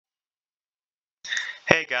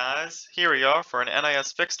Hey guys, here we are for an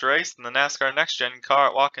NiS Fixed race in the NASCAR Next Gen car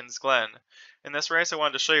at Watkins Glen. In this race I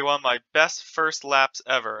wanted to show you one of my best first laps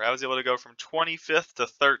ever. I was able to go from 25th to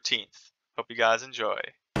 13th. Hope you guys enjoy.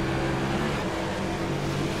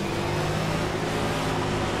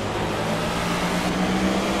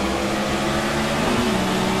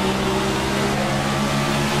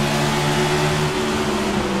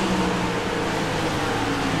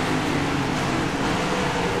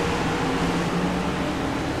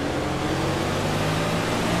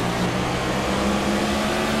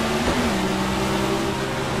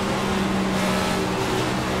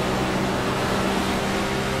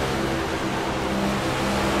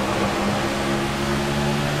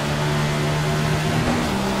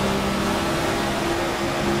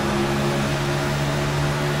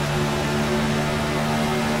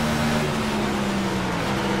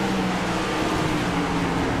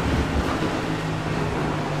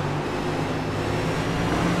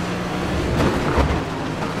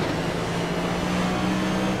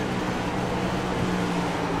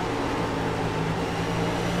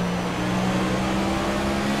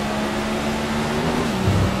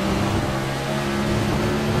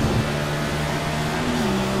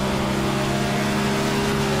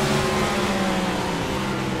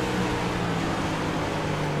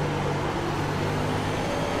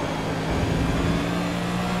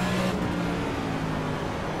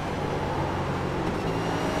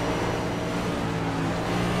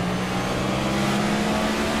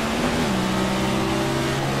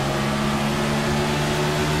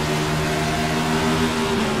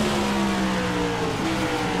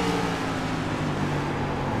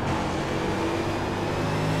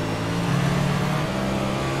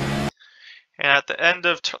 And at the end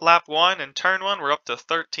of lap 1 and turn 1, we're up to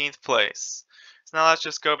 13th place. So now let's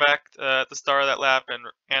just go back at the start of that lap and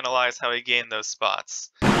analyze how we gained those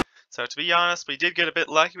spots. So to be honest, we did get a bit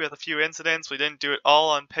lucky with a few incidents. We didn't do it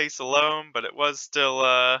all on pace alone, but it was still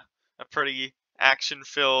a pretty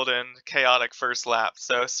action-filled and chaotic first lap.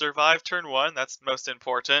 So survive turn 1, that's most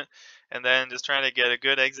important. And then just trying to get a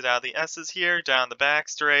good exit out of the S's here, down the back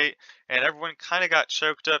straight. And everyone kind of got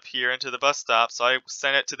choked up here into the bus stop, so I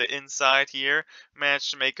sent it to the inside here.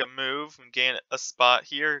 Managed to make a move and gain a spot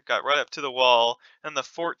here. Got right up to the wall. And the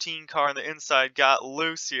 14 car on the inside got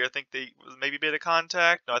loose here. I think they maybe a bit of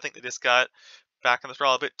contact. No, I think they just got back on the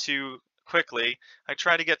throttle a bit too quickly. I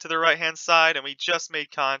tried to get to the right hand side and we just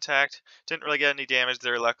made contact. Didn't really get any damage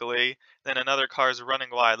there, luckily. Then another car's running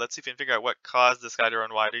wide. Let's see if we can figure out what caused this guy to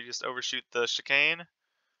run wide. Did he just overshoot the chicane?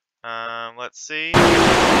 Let's see.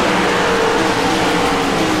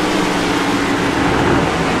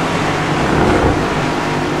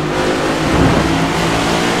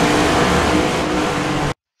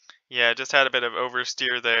 Yeah, just had a bit of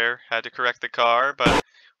oversteer there. Had to correct the car, but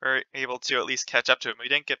we were able to at least catch up to him. We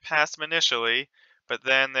didn't get past him initially, but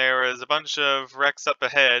then there was a bunch of wrecks up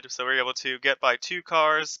ahead, so we were able to get by 2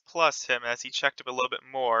 cars plus him as he checked up a little bit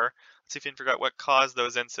more. Let's see if we can figure out what caused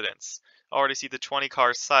those incidents. Already see the 20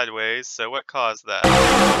 cars sideways, so what caused that?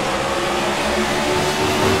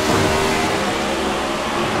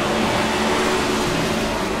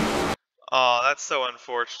 Oh, that's so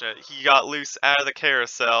unfortunate. He got loose out of the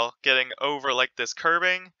carousel, getting over like this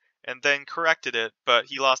curbing, and then corrected it, but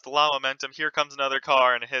he lost a lot of momentum. Here comes another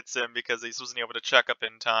car and hits him because he wasn't able to check up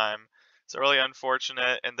in time. So really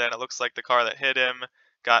unfortunate, and then it looks like the car that hit him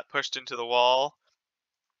got pushed into the wall.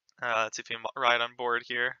 Let's see if he can ride on board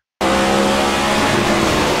here.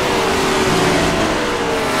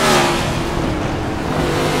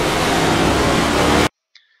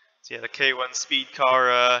 So yeah, the K1 speed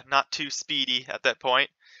car, not too speedy at that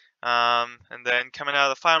point. And then coming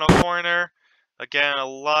out of the final corner, again,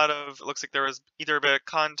 looks like there was either a bit of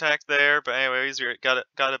contact there, but anyways, we got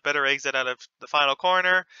a better exit out of the final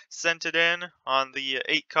corner, sent it in on the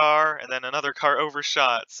 8 car, and then another car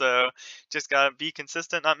overshot. So just gotta be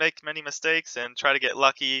consistent, not make many mistakes, and try to get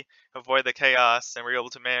lucky, avoid the chaos, and we were able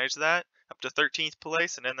to manage that up to 13th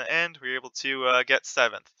place, and in the end, we were able to get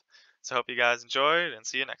 7th. So hope you guys enjoyed, and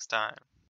see you next time.